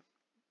then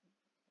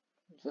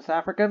is this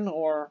African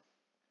or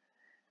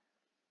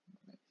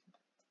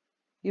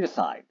you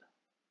decide.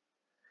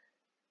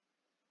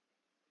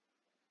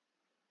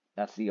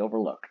 That's the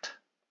overlooked.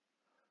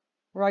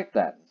 Right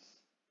then.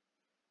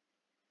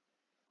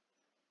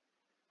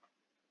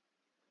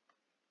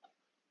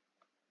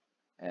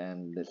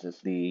 And this is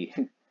the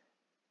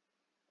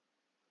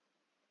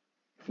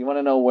if you want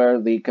to know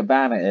where the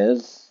cabana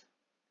is,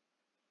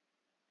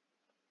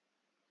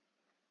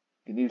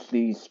 you can use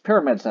these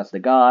pyramids as the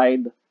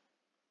guide.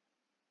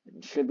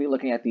 You should be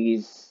looking at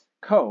these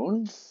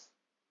cones.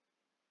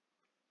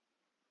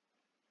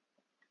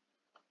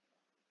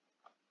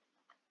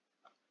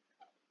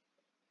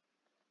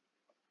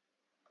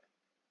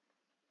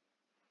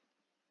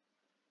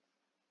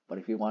 But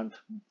if you want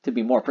to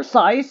be more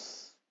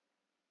precise,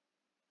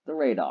 the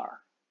radar.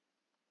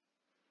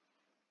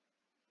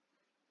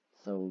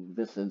 So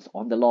this is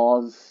on the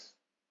laws.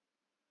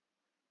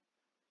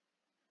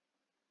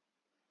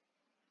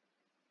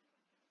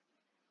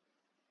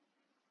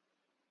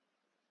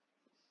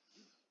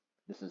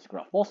 This is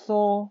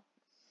Grafoso.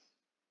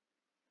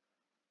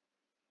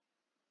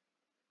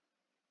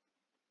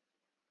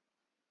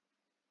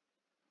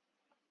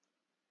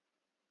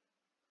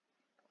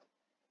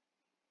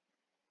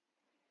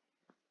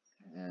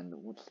 And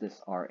what's this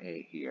RA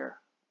here?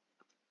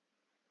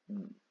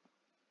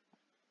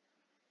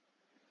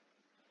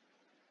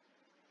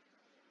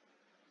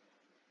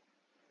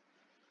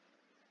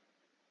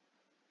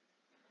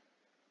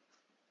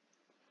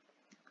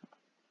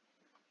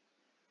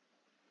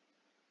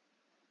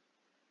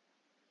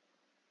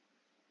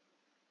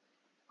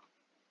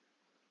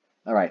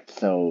 All right,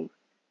 so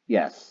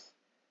yes,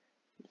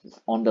 this is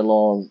on the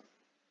laws.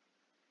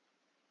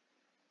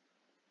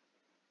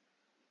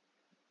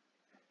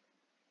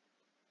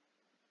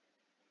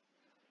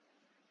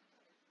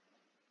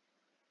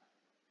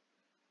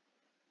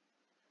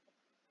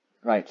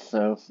 Right,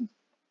 so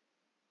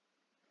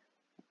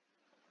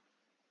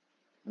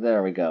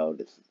there we go.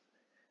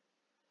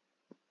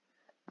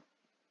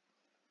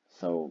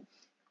 So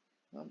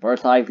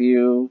bird's eye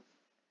view.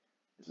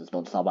 This is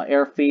Don Saba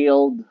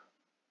Airfield.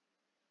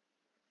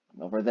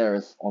 Over there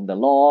is on the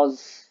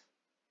laws.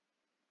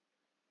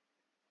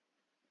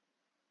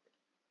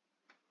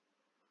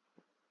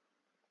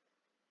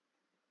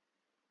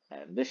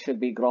 And this should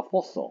be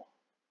Grafoso.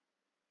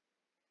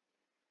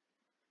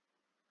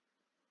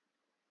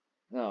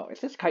 No, is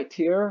this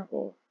Kaitier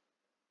or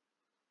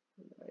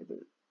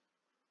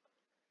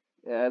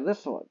yeah,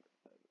 this one.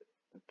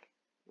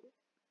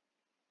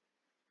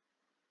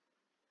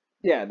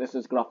 Yeah, this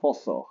is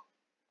Grafoso.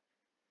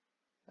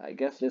 I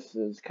guess this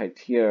is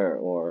Kaitier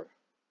or...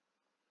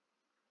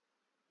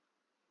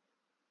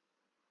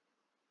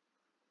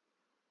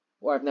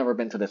 Well, I've never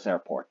been to this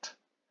airport.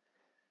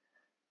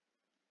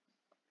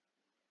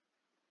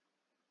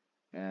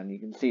 And you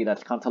can see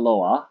that's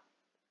Kantaloa.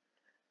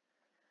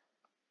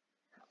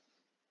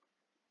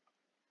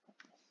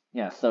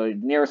 Yeah, so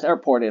nearest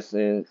airport is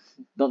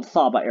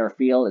Donsaba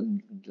Airfield, and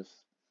you can just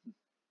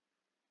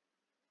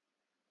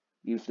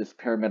use this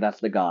pyramid as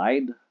the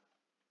guide.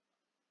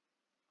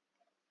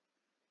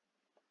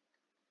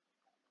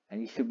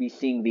 And you should be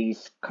seeing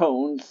these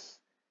cones,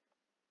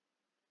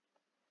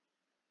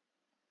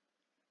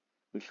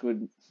 which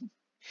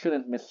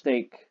shouldn't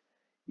mistake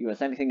you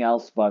as anything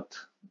else but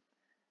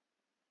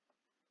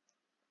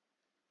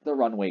the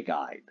runway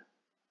guide.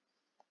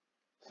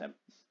 Sem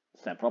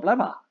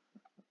problema.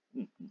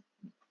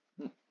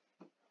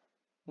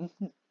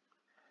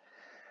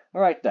 All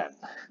right then.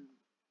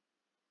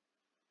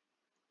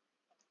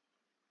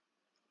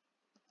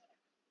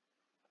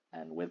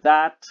 And with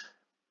that,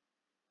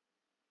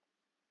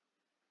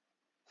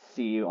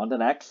 see you on the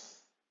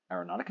next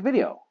Aeronautica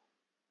video.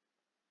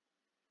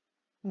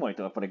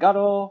 Muito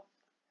obrigado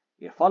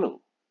e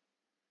falou!